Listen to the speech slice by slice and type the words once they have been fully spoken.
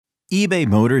eBay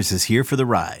Motors is here for the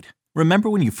ride. Remember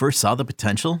when you first saw the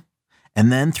potential?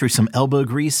 And then through some elbow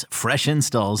grease, fresh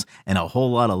installs, and a whole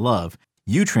lot of love,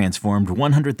 you transformed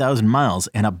 100,000 miles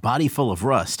and a body full of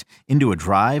rust into a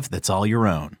drive that's all your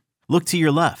own. Look to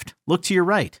your left. Look to your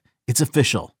right. It's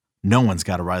official. No one's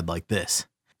got a ride like this.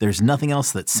 There's nothing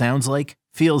else that sounds like,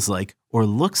 feels like, or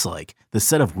looks like the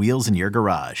set of wheels in your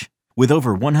garage. With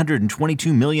over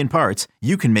 122 million parts,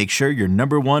 you can make sure your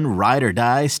number one ride or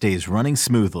die stays running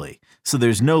smoothly. So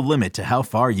there's no limit to how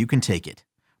far you can take it.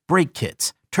 Brake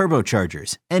kits,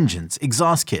 turbochargers, engines,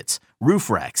 exhaust kits, roof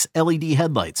racks, LED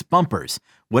headlights, bumpers,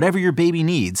 whatever your baby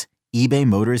needs, eBay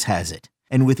Motors has it.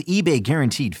 And with eBay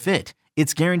Guaranteed Fit,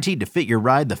 it's guaranteed to fit your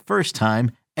ride the first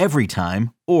time, every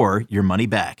time, or your money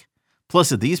back.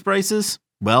 Plus at these prices,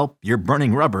 well, you're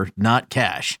burning rubber, not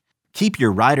cash. Keep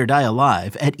your ride or die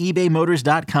alive at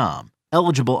ebaymotors.com.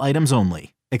 Eligible items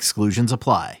only. Exclusions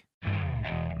apply.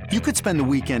 You could spend the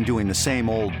weekend doing the same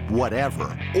old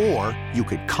whatever, or you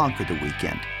could conquer the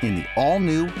weekend in the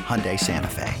all-new Hyundai Santa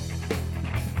Fe.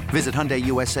 Visit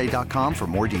HyundaiUSA.com for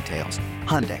more details.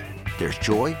 Hyundai, there's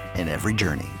joy in every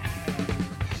journey.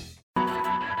 Kane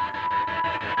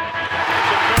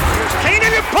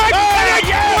in the pipe, and it's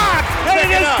blocked!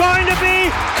 And it is going to be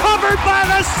covered by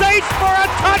the Saints for a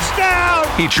touchdown!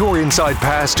 Eat your inside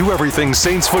pass to everything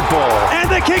Saints football. And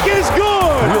the kick is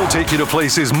good! We'll take you to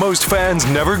places most fans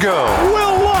never go.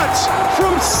 Will Lutz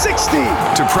from 60!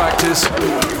 To practice,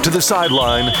 to the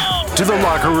sideline, to the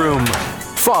locker room.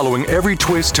 Following every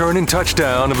twist, turn, and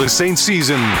touchdown of the Saints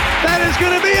season. That is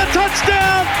going to be a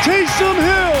touchdown! Taysom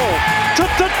Hill!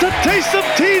 Taysom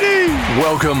TD!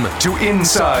 Welcome to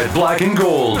Inside Black and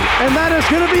Gold. And that is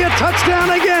going to be a touchdown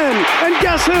again. And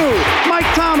guess who? Mike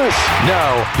Thomas.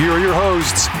 Now, here are your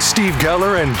hosts, Steve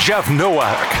Geller and Jeff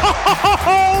Nowak.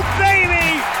 Oh,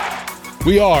 baby!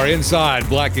 We are Inside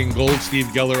Black and Gold. Steve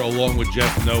Geller along with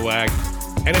Jeff Nowak.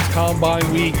 And it's Combine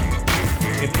Week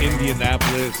in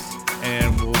Indianapolis.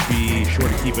 And we'll be sure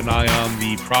to keep an eye on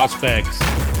the prospects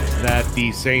that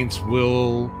the Saints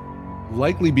will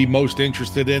likely be most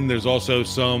interested in. There's also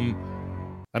an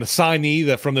assignee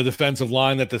that from the defensive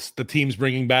line that the team's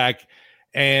bringing back,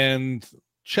 and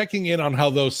checking in on how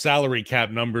those salary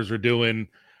cap numbers are doing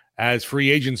as free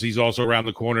agency is also around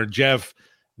the corner. Jeff,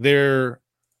 there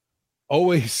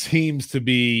always seems to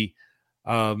be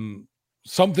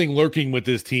something lurking with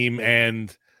this team,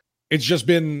 and it's just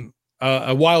been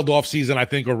a wild offseason, I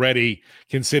think, already,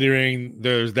 considering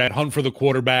there's that hunt for the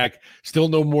quarterback. Still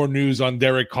no more news on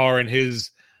Derek Carr and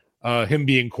him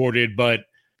being courted, but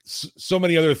so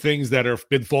many other things that have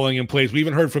been falling in place. We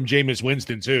even heard from Jameis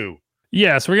Winston, too.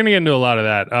 Yeah, so we're going to get into a lot of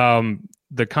that.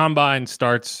 The Combine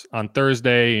starts on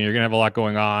Thursday, and you're going to have a lot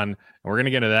going on, and we're going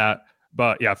to get into that.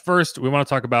 But, yeah, first, we want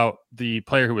to talk about the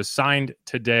player who was signed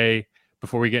today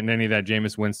before we get into any of that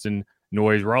Jameis Winston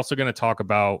noise. We're also going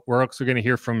to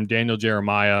hear from Daniel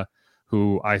Jeremiah,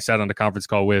 who I sat on the conference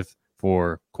call with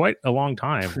for quite a long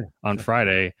time on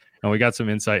Friday, and we got some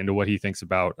insight into what he thinks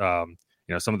about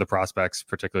some of the prospects,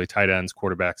 particularly tight ends,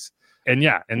 quarterbacks, and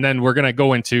then we're going to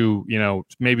go into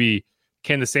maybe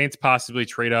can the Saints possibly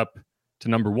trade up to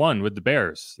number one with the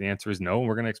Bears? The answer is no, and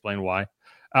we're going to explain why.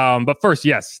 But first,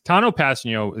 yes, Tano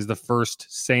Passanio is the first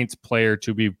Saints player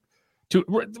to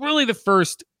really the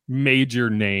first major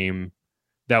name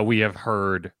that we have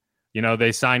heard.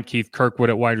 They signed Keith Kirkwood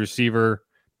at wide receiver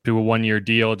to a 1-year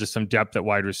deal, just some depth at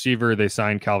wide receiver. They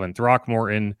signed Calvin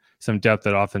Throckmorton, some depth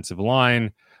at offensive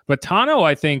line. But Tano,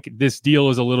 I think this deal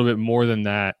is a little bit more than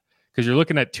that, because you're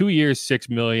looking at 2 years, $6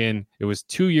 million. It was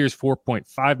 2 years,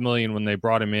 $4.5 million when they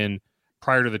brought him in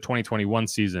prior to the 2021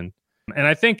 season. And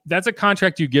I think that's a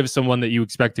contract you give someone that you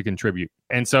expect to contribute.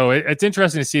 And so it's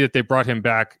interesting to see that they brought him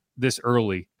back this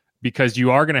early, because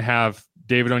you are going to have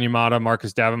David Onyemata,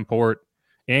 Marcus Davenport,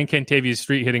 and Kentavious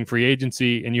Street hitting free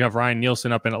agency, and you have Ryan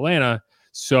Nielsen up in Atlanta.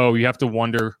 So you have to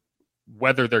wonder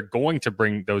whether they're going to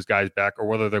bring those guys back or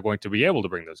whether they're going to be able to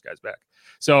bring those guys back.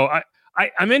 So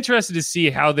I'm interested to see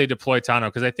how they deploy Tano,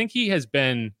 because I think he has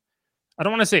been, I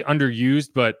don't want to say underused,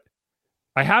 but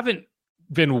I haven't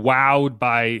been wowed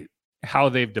by how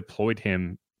they've deployed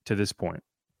him to this point.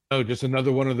 Oh, just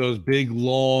another one of those big,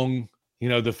 long,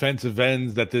 defensive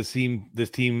ends that this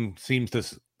team seems to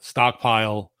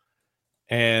stockpile.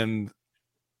 And,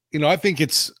 I think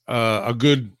it's a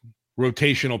good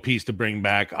rotational piece to bring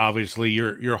back. Obviously,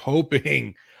 you're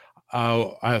hoping,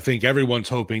 I think everyone's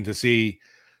hoping to see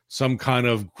some kind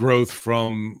of growth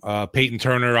from Peyton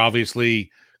Turner,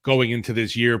 obviously going into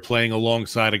this year playing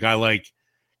alongside a guy like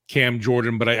Cam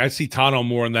Jordan. But I see Tano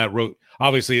more in that road.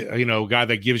 Obviously, a guy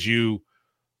that gives you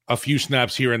a few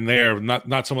snaps here and there,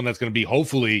 not someone that's going to be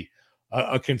hopefully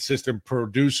a consistent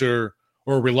producer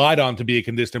or relied on to be a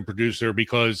consistent producer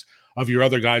because of your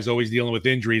other guys always dealing with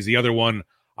injuries. The other one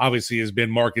obviously has been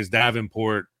Marcus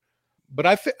Davenport. But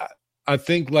I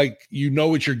think like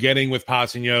what you're getting with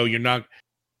Passanio.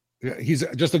 He's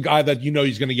just a guy that you're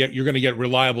going to get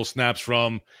reliable snaps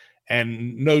from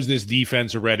and knows this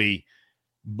defense already.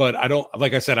 But I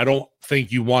don't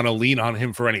think you want to lean on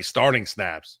him for any starting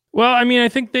snaps. Well, I mean, I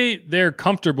think they're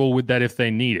comfortable with that if they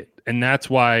need it. And that's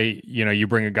why, you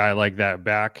bring a guy like that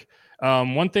back.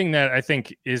 One thing that I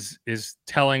think is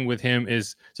telling with him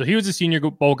is, so he was a Senior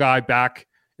Bowl guy back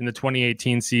in the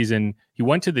 2018 season. He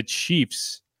went to the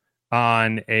Chiefs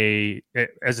as a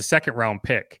second round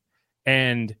pick.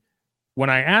 And when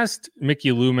I asked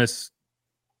Mickey Loomis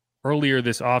earlier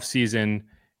this offseason,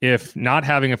 if not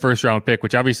having a first round pick,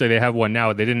 which obviously they have one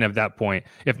now, they didn't have that point.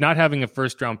 If not having a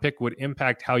first round pick would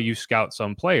impact how you scout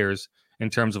some players in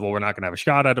terms of, well, we're not going to have a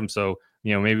shot at them. So,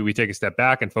 maybe we take a step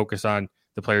back and focus on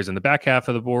the players in the back half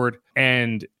of the board.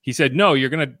 And he said, no, you're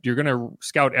going to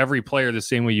scout every player the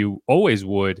same way you always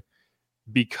would,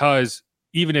 because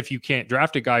even if you can't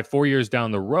draft a guy 4 years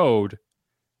down the road,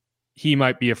 he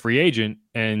might be a free agent.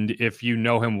 And if you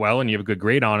know him well and you have a good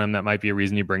grade on him, that might be a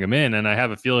reason you bring him in. And I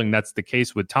have a feeling that's the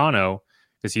case with Tanoh,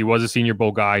 because he was a Senior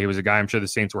Bowl guy. He was a guy I'm sure the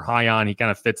Saints were high on. He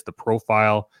kind of fits the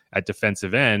profile at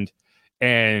defensive end.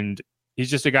 And he's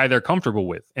just a guy they're comfortable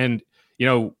with. And,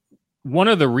 one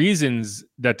of the reasons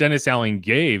that Dennis Allen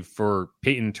gave for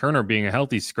Peyton Turner being a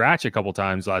healthy scratch a couple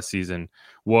times last season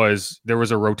was there was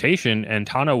a rotation and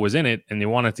Tanoh was in it, and they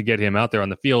wanted to get him out there on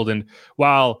the field. And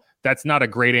while that's not a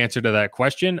great answer to that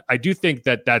question, I do think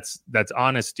that that's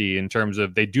honesty in terms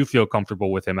of they do feel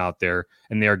comfortable with him out there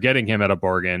and they are getting him at a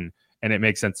bargain, and it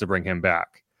makes sense to bring him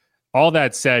back. All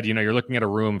that said, you're looking at a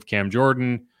room of Cam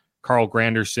Jordan, Carl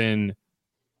Granderson,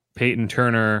 Peyton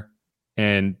Turner,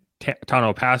 and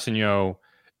Tanoh Passanio,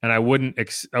 and I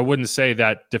wouldn't say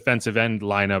that defensive end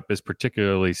lineup is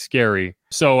particularly scary.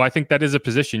 So I think that is a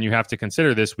position you have to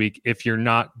consider this week if you're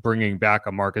not bringing back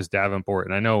a Marcus Davenport.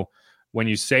 And I know when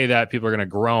you say that, people are going to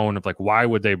groan of like, why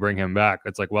would they bring him back?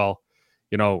 It's like, well,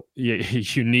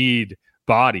 you need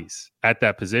bodies at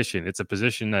that position. It's a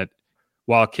position that,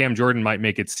 while Cam Jordan might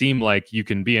make it seem like you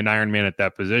can be an Iron Man at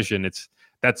that position,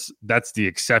 that's the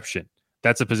exception.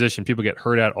 That's a position people get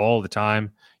hurt at all the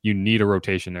time. You need a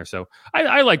rotation there. So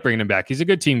I like bringing him back. He's a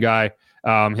good team guy. He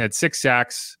had 6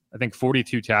 sacks, I think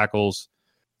 42 tackles.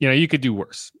 You could do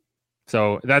worse.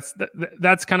 So that's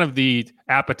kind of the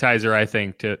appetizer, I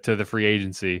think, to the free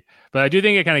agency. But I do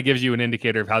think it kind of gives you an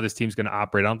indicator of how this team's going to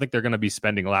operate. I don't think they're going to be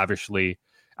spending lavishly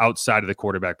outside of the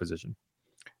quarterback position.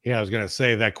 Yeah, I was going to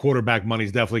say that quarterback money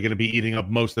is definitely going to be eating up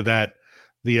most of that.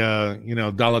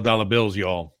 The dollar bills,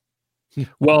 y'all.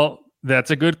 Well, that's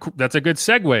a good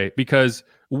segue, because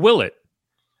will it?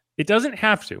 It doesn't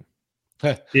have to.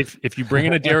 If you bring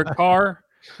in a Derek Carr,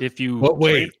 if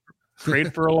you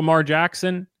trade for a Lamar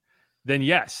Jackson, then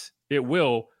yes, it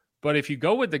will. But if you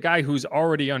go with the guy who's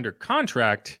already under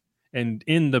contract and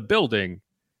in the building,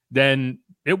 then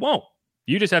it won't.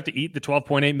 You just have to eat the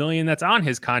 $12.8 million that's on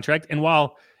his contract. And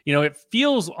while it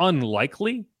feels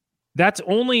unlikely, that's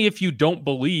only if you don't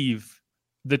believe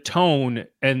the tone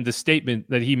and the statement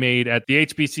that he made at the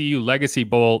HBCU Legacy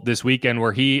Bowl this weekend,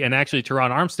 where he and actually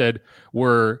Teron Armstead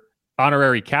were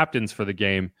honorary captains for the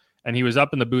game. And he was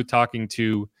up in the booth talking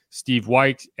to Steve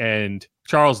White and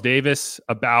Charles Davis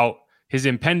about his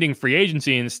impending free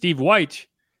agency. And Steve White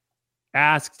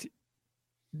asked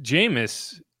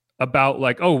Jameis about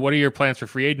like, oh, what are your plans for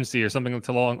free agency or something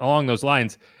along those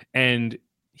lines? And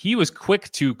he was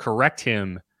quick to correct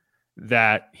him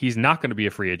that he's not going to be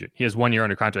a free agent. He has 1 year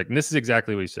under contract. And this is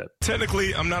exactly what he said.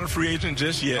 Technically, I'm not a free agent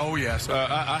just yet. Oh, yes.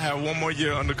 I have 1 more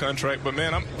year under contract. But,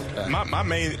 man, my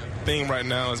main thing right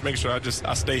now is make sure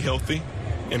I stay healthy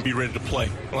and be ready to play.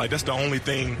 Like, that's the only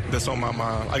thing that's on my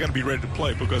mind. I got to be ready to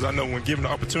play because I know when given the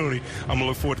opportunity, I'm going to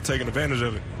look forward to taking advantage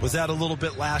of it. Was that a little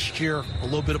bit last year, a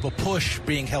little bit of a push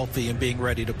being healthy and being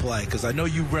ready to play? Because I know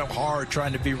you went hard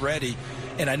trying to be ready,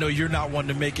 and I know you're not one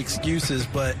to make excuses,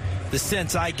 but the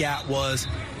sense I got was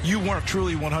you weren't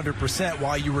truly 100%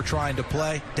 while you were trying to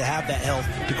play, to have that health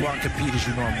to go out and compete as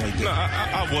you normally do. No,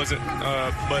 I wasn't,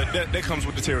 but that comes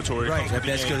with the territory. Right,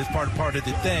 that's because it's part of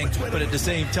the thing, but at the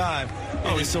same time,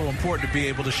 it's so important to be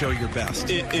able to show your best.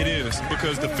 It is,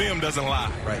 because the film doesn't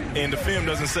lie. Right. And the film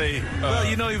doesn't say... well,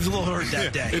 he was a little hurt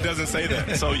that day. It doesn't say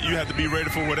that, so you have to be ready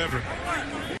for whatever.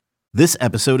 This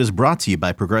episode is brought to you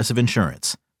by Progressive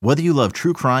Insurance. Whether you love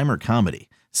true crime or comedy,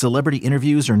 celebrity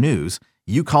interviews or news,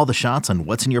 you call the shots on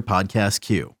what's in your podcast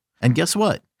queue. And guess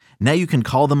what? Now you can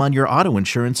call them on your auto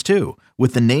insurance too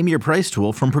with the Name Your Price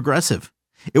tool from Progressive.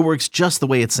 It works just the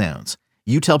way it sounds.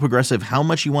 You tell Progressive how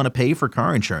much you want to pay for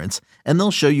car insurance, and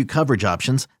they'll show you coverage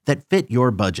options that fit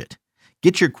your budget.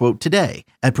 Get your quote today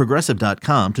at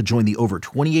Progressive.com to join the over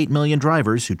 28 million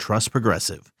drivers who trust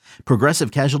Progressive. Progressive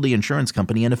Casualty Insurance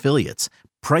Company and Affiliates.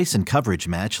 Price and coverage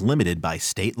match limited by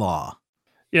state law.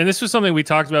 Yeah, and this was something we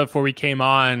talked about before we came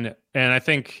on, and I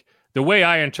think the way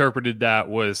I interpreted that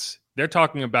was they're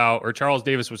talking about, or Charles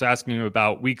Davis was asking him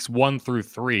about weeks 1 through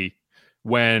 3,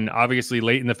 when obviously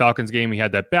late in the Falcons game, he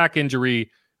had that back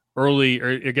injury. Early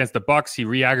against the Bucs, he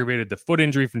re-aggravated the foot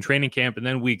injury from training camp, and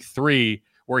then week 3,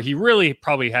 where he really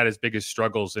probably had his biggest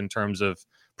struggles in terms of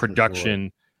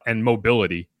production and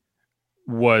mobility,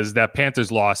 was that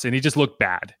Panthers loss, and he just looked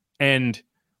bad. And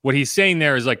what he's saying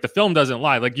there is like, the film doesn't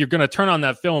lie. Like, you're going to turn on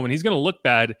that film and he's going to look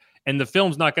bad, and the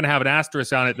film's not going to have an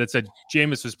asterisk on it that said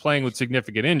Jameis was playing with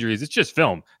significant injuries. It's just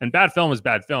film, and bad film is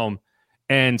bad film.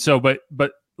 And so, but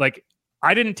like,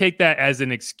 I didn't take that as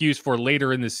an excuse for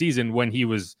later in the season when he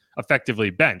was effectively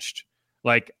benched.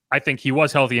 Like, I think he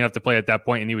was healthy enough to play at that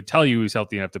point, and he would tell you he was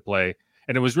healthy enough to play.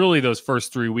 And it was really those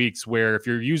first 3 weeks where, if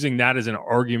you're using that as an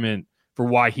argument for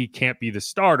why he can't be the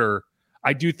starter,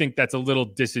 I do think that's a little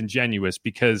disingenuous,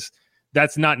 because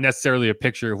that's not necessarily a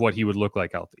picture of what he would look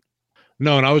like healthy.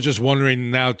 No, and I was just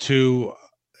wondering now too,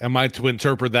 am I to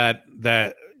interpret that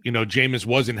Jameis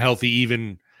wasn't healthy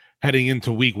even heading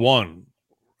into week 1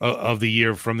 of the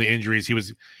year from the injuries? He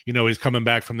was, he's coming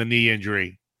back from the knee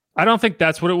injury. I don't think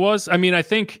that's what it was. I mean, I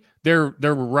think they're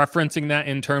referencing that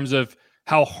in terms of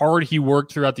how hard he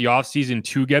worked throughout the offseason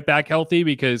to get back healthy,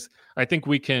 because I think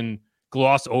we can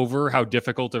gloss over how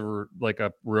difficult a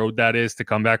road that is to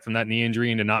come back from that knee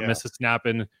injury and to not miss a snap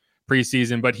in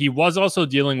preseason. But he was also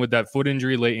dealing with that foot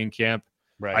injury late in camp.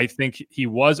 Right. I think he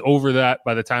was over that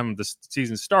by the time the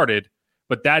season started,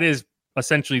 but that is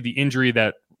essentially the injury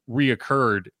that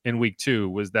reoccurred in week 2,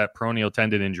 was that peroneal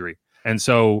tendon injury. And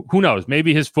so who knows,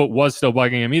 maybe his foot was still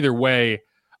bugging him. Either way,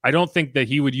 I don't think that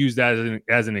he would use that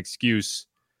as an excuse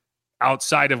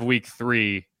outside of week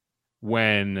 3,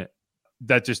 when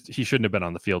he shouldn't have been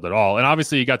on the field at all. And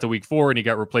obviously he got to week 4 and he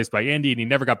got replaced by Andy, and he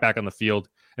never got back on the field.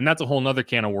 And that's a whole nother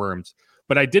can of worms.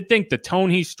 But I did think the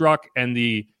tone he struck and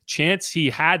the chance he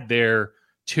had there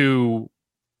to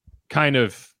kind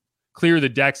of clear the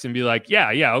decks and be like,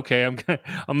 yeah, okay,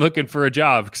 I'm looking for a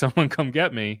job. Someone come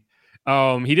get me.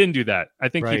 He didn't do that. I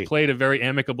think he played a very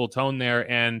amicable tone there.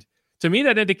 And to me,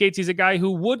 that indicates he's a guy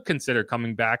who would consider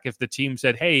coming back if the team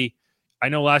said, hey, I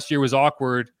know last year was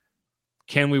awkward.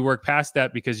 Can we work past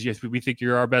that? Because yes, we think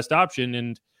you're our best option.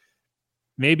 And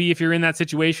maybe if you're in that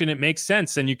situation, it makes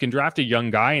sense. And you can draft a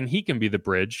young guy and he can be the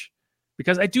bridge.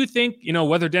 Because I do think,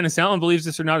 whether Dennis Allen believes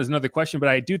this or not is another question, but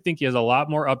I do think he has a lot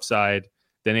more upside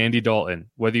than Andy Dalton,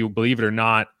 whether you believe it or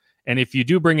not. And if you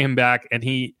do bring him back, and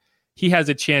he has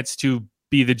a chance to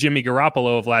be the Jimmy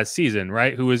Garoppolo of last season,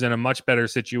 right? Who is in a much better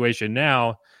situation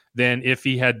now than if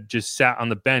he had just sat on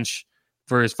the bench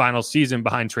for his final season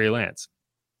behind Trey Lance.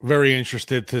 Very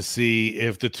interested to see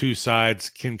if the two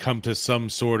sides can come to some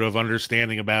sort of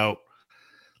understanding about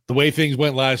the way things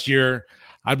went last year.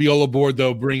 I'd be all aboard,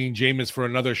 though, bringing Jameis for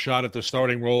another shot at the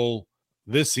starting role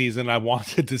this season. I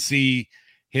wanted to see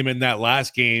him in that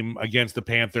last game against the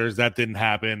Panthers. That didn't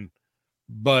happen.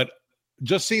 But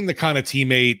just seeing the kind of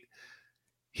teammate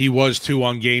he was too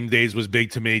on game days was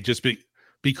big to me, just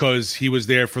because he was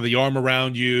there for the arm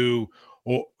around you,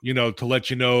 or, to let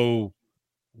you know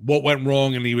what went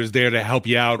wrong, and he was there to help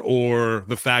you out, or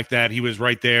the fact that he was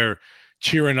right there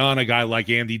cheering on a guy like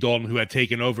Andy Dalton who had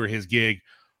taken over his gig.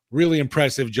 Really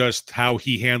impressive just how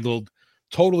he handled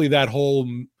totally that whole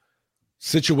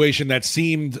situation that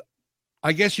seemed,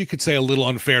 I guess you could say, a little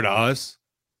unfair to us.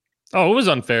 Oh, it was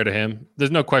unfair to him.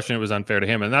 There's no question it was unfair to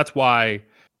him. And that's why,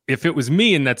 if it was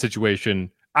me in that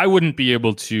situation, I wouldn't be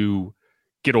able to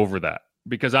get over that,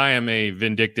 because I am a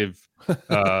vindictive,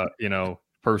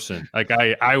 person. Like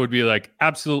I would be like,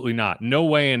 absolutely not. No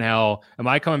way in hell am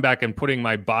I coming back and putting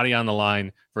my body on the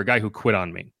line for a guy who quit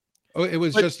on me. Oh, it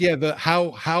was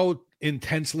how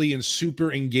intensely and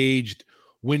super engaged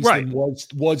Winston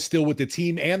was still with the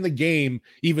team and the game,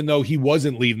 even though he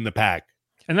wasn't leading the pack.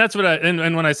 And that's what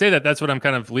and when I say that, that's what I'm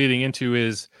kind of leading into,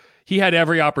 is he had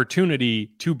every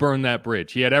opportunity to burn that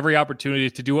bridge. He had every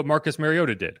opportunity to do what Marcus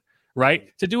Mariota did,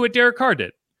 right? To do what Derek Carr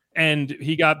did. And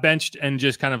he got benched and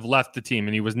just kind of left the team,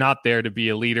 and he was not there to be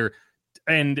a leader.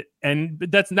 And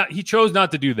that's not, he chose not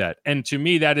to do that. And to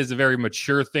me, that is a very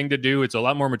mature thing to do. It's a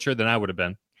lot more mature than I would have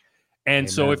been.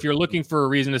 And so if you're looking for a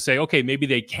reason to say, okay, maybe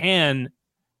they can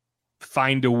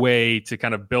find a way to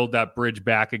kind of build that bridge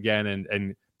back again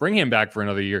and bring him back for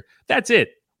another year, that's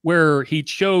it. Where he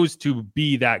chose to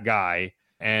be that guy.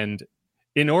 And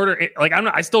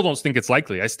I still don't think it's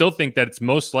likely. I still think that it's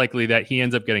most likely that he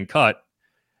ends up getting cut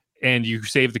and you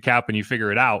save the cap and you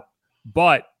figure it out.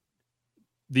 But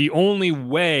the only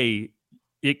way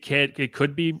it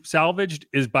could be salvaged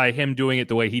is by him doing it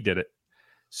the way he did it.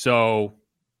 So,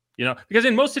 because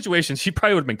in most situations, he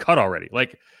probably would have been cut already.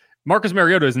 Like, Marcus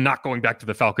Mariota is not going back to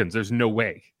the Falcons. There's no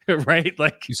way, right?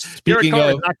 Like, Derek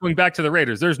Carr is not going back to the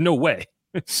Raiders. There's no way.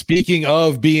 Speaking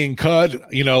of being cut,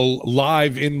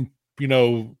 live in,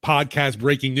 podcast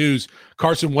breaking news,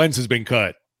 Carson Wentz has been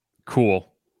cut.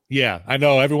 Cool. Yeah, I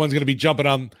know. Everyone's going to be jumping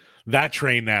on that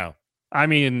train now. I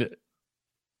mean,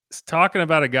 talking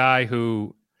about a guy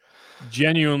who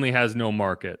genuinely has no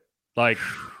market. Like,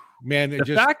 man,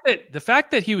 the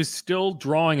fact that he was still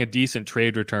drawing a decent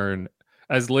trade return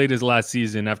as late as last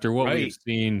season after what we've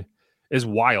seen is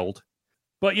wild.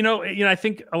 But I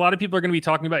think a lot of people are going to be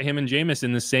talking about him and Jameis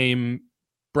in the same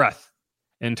breath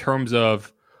in terms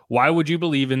of why would you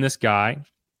believe in this guy?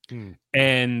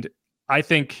 And I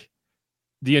think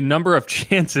the number of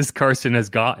chances Carson has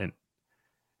gotten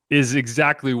is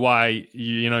exactly why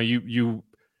you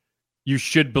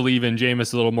should believe in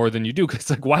Jameis a little more than you do. Because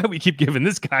why do we keep giving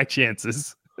this guy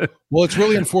chances? Well, it's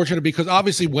really unfortunate because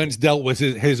obviously Wentz dealt with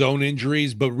his own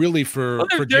injuries, but really for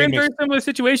they're in Jameis, very similar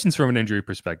situations from an injury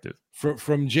perspective.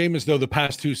 From Jameis, though, the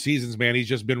past 2 seasons, man, he's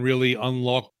just been really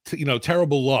unlucky.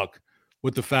 Terrible luck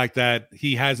with the fact that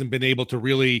he hasn't been able to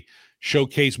really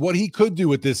showcase what he could do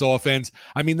with this offense.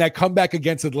 I mean, that comeback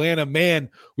against Atlanta, man,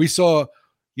 we saw,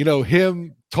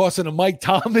 him tossing a Mike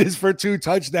Thomas for 2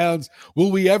 touchdowns.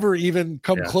 Will we ever even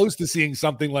come close to seeing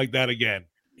something like that again?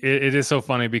 It is so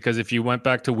funny because if you went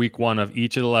back to week 1 of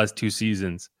each of the last 2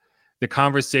 seasons, the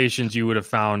conversations you would have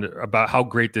found about how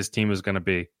great this team is going to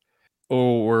be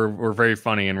were very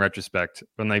funny in retrospect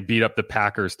when they beat up the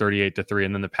Packers 38-3,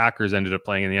 and then the Packers ended up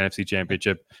playing in the NFC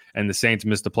Championship and the Saints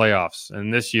missed the playoffs.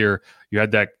 And this year you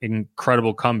had that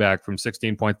incredible comeback from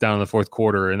 16 points down in the fourth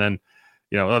quarter. And then,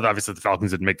 obviously the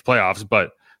Falcons didn't make the playoffs,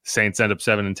 but the Saints end up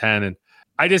 7-10. And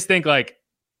I just think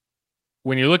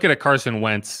when you look at a Carson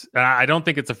Wentz, I don't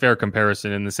think it's a fair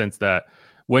comparison in the sense that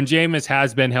when Jameis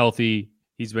has been healthy,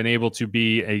 he's been able to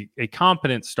be a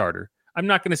competent starter. I'm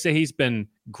not going to say he's been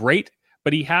great,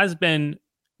 but he has been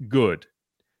good.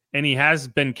 And he has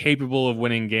been capable of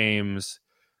winning games.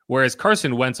 Whereas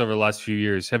Carson Wentz over the last few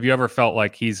years, have you ever felt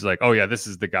like he's like, oh yeah, this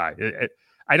is the guy?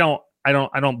 I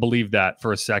don't believe that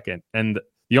for a second. And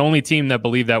the only team that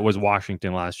believed that was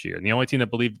Washington last year. And the only team that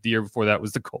believed the year before that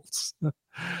was the Colts.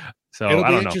 So it'll I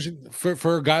be don't interesting know.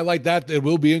 for a guy like that. It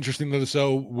will be interesting though.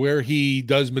 So where he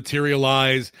does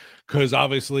materialize, because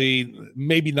obviously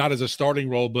maybe not as a starting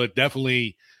role, but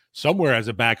definitely somewhere as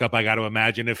a backup. I got to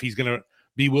imagine if he's going to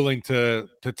be willing to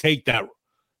take that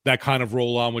kind of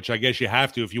role on, which I guess you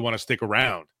have to if you want to stick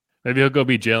around. Maybe he'll go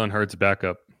be Jalen Hurts'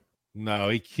 backup. No,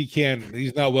 he can't.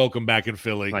 He's not welcome back in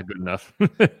Philly. Not good enough.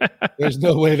 There's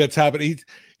no way that's happening.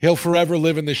 He'll forever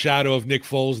live in the shadow of Nick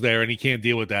Foles there, and he can't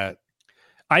deal with that.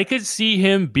 I could see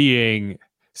him being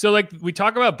so. We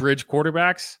talk about bridge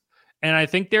quarterbacks, and I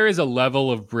think there is a level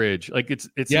of bridge.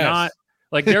 It's not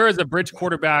like there is a bridge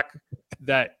quarterback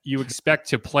that you expect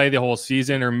to play the whole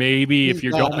season, or maybe if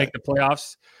you don't make the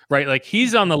playoffs, right? Like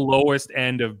he's on the lowest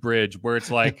end of bridge where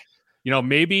it's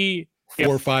maybe 4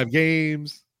 or 5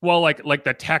 games. Well, like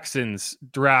the Texans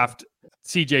draft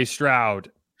CJ Stroud.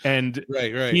 And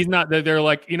right. He's not. They're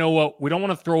like, you know what? We don't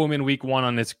want to throw him in week 1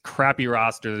 on this crappy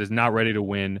roster that is not ready to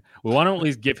win. We want to at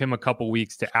least give him a couple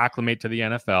weeks to acclimate to the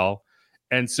NFL.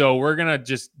 And so we're gonna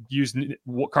just use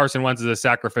Carson Wentz as a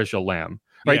sacrificial lamb,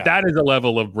 right? Yeah. That is a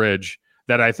level of bridge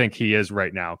that I think he is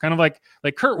right now. Kind of like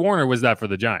Kurt Warner was that for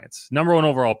the Giants, number 1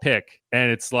 overall pick.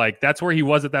 And it's like, that's where he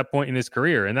was at that point in his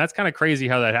career. And that's kind of crazy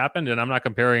how that happened. And I'm not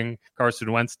comparing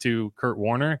Carson Wentz to Kurt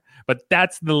Warner, but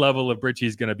that's the level of bridge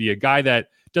he's going to be. A guy that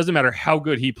doesn't matter how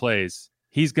good he plays,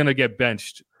 he's going to get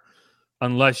benched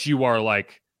unless you are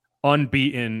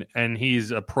unbeaten and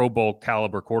he's a Pro Bowl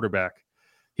caliber quarterback.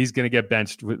 He's going to get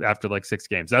benched after 6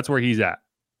 games. That's where he's at,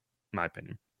 in my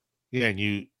opinion. Yeah. And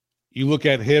you look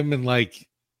at him and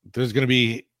there's going to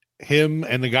be him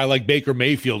and the guy like Baker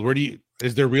Mayfield. Where do you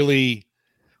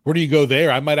go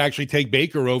there? I might actually take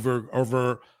Baker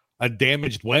over a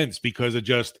damaged Wentz because of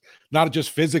just not just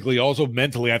physically, also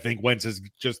mentally. I think Wentz is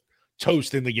just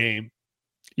toast in the game.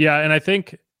 Yeah. And I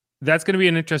think that's going to be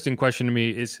an interesting question to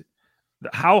me is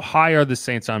how high are the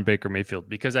Saints on Baker Mayfield?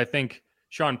 Because I think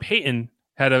Sean Payton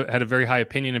had a very high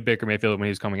opinion of Baker Mayfield when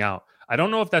he was coming out. I don't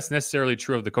know if that's necessarily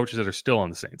true of the coaches that are still on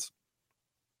the Saints.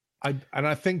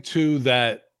 I think too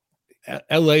that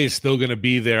LA is still going to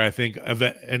be there. I think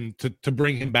and to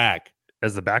bring him back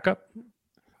as the backup.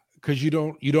 because you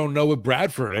don't know with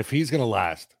Bradford if he's going to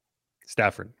last.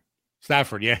 Stafford,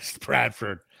 yes,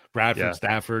 Bradford, yeah.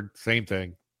 Stafford, same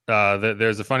thing.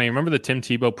 There's a funny. Remember the Tim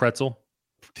Tebow pretzel?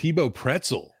 Tebow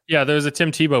pretzel. Yeah, there was a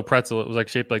Tim Tebow pretzel. It was like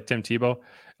shaped like Tim Tebow.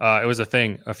 It was a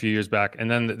thing a few years back, and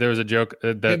then there was a joke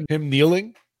that him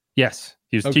kneeling. Yes,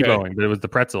 he was Tebowing, but it was the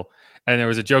pretzel, and there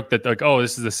was a joke that like, oh,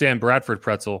 this is the Sam Bradford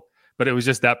pretzel, but it was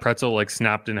just that pretzel like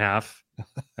snapped in half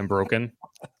and broken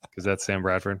because that's Sam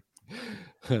Bradford.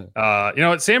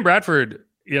 Sam Bradford,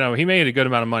 he made a good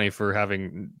amount of money for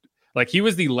having, like, he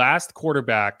was the last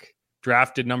quarterback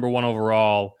drafted number 1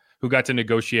 overall who got to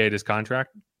negotiate his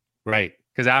contract. Right.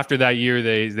 Because after that year,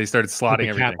 they started slotting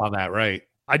everything. Cap on that, right.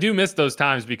 I do miss those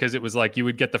times because it was like you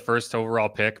would get the first overall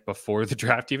pick before the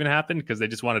draft even happened because they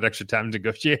just wanted extra time to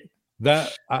negotiate.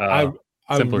 That I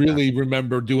really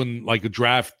remember doing like a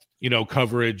draft,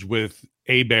 coverage with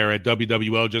A-Bear at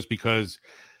WWL just because,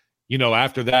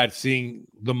 after that, seeing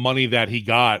the money that he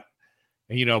got,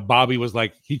 and, Bobby was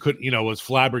like, he couldn't, was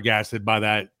flabbergasted by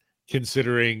that,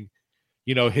 considering,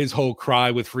 his whole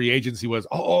cry with free agency was,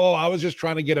 oh, I was just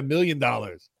trying to get $1 million.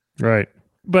 Right.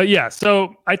 But yeah,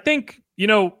 so I think,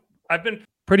 I've been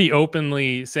pretty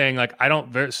openly saying, like, I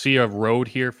don't see a road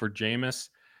here for Jameis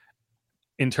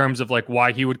in terms of like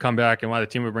why he would come back and why the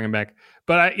team would bring him back.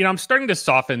 But I'm starting to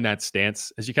soften that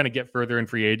stance as you kind of get further in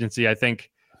free agency. I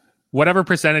think whatever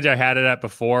percentage I had it at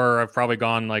before, I've probably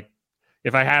gone like,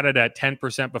 if I had it at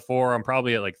 10% before, I'm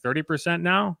probably at like 30%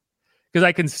 now. Because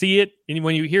I can see it. And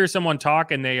when you hear someone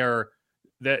talk and they are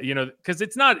that, because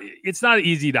it's not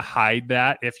easy to hide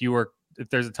that if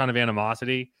there's a ton of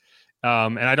animosity.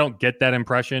 And I don't get that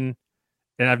impression.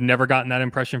 And I've never gotten that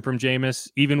impression from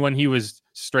Jameis, even when he was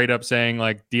straight up saying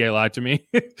like DA lied to me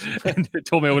and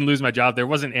told me I wouldn't lose my job. There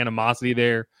wasn't animosity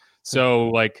there. So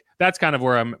like, that's kind of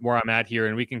where I'm at here.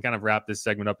 And we can kind of wrap this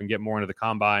segment up and get more into the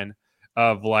combine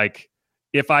of like,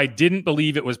 if I didn't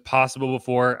believe it was possible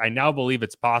before, I now believe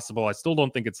it's possible. I still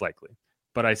don't think it's likely,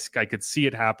 but I could see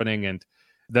it happening. And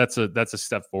that's a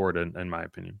step forward in my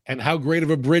opinion. And how great of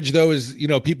a bridge though is,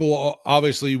 people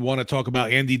obviously want to talk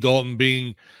about Andy Dalton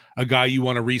being a guy you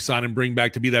want to re-sign and bring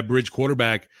back to be that bridge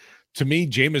quarterback. To me,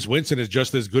 Jameis Winston is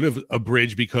just as good of a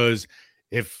bridge because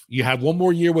if you have one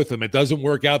more year with him, it doesn't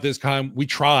work out this time. We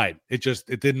tried. It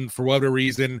didn't for whatever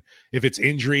reason, if it's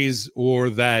injuries or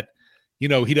that, he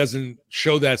doesn't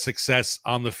show that success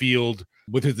on the field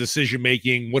with his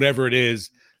decision-making, whatever it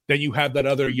is, then you have that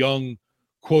other young,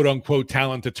 quote-unquote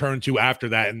talent to turn to after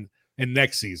that in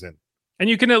next season. And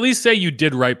you can at least say you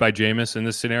did right by Jameis in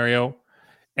this scenario.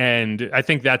 And I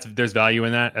think there's value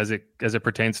in that as it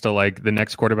pertains to like the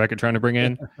next quarterback you're trying to bring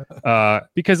in,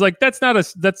 because like that's kind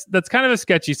of a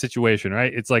sketchy situation,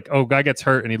 right? It's like, oh, guy gets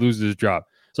hurt and he loses his job.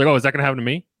 It's like, oh, is that going to happen to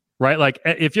me, right? Like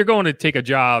if you're going to take a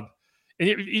job, and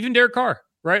even Derek Carr,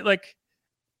 right? Like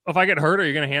if I get hurt, are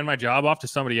you going to hand my job off to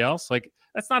somebody else? Like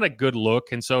that's not a good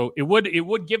look. And so it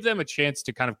would give them a chance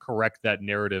to kind of correct that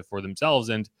narrative for themselves.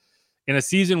 And in a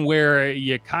season where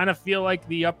you kind of feel like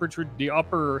the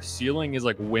upper ceiling is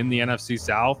like win the NFC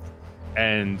South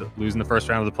and losing the first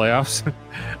round of the playoffs,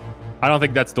 I don't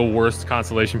think that's the worst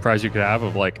consolation prize you could have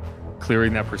of like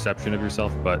clearing that perception of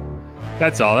yourself. But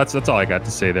that's all. That's all I got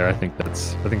to say there. I think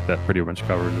that pretty much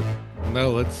covers it.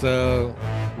 No, let's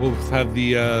we'll have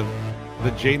the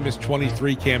Jameis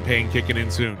 23 campaign kicking in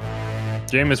soon.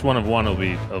 Jameis 1 of 1 will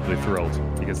be thrilled.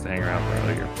 He gets to hang around for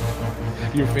another year.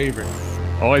 Your favorite.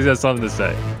 Always has something to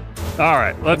say. All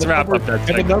right, let's wrap up that segment.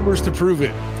 And the numbers to prove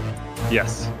it.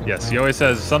 Yes. He always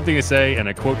has something to say and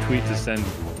a quote tweet to send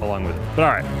along with it. But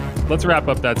all right, let's wrap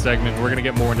up that segment. We're going to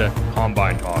get more into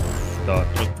Combine talk,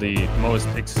 the most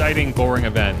exciting, boring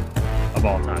event of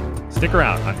all time. Stick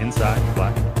around on Inside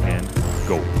Black and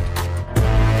Gold.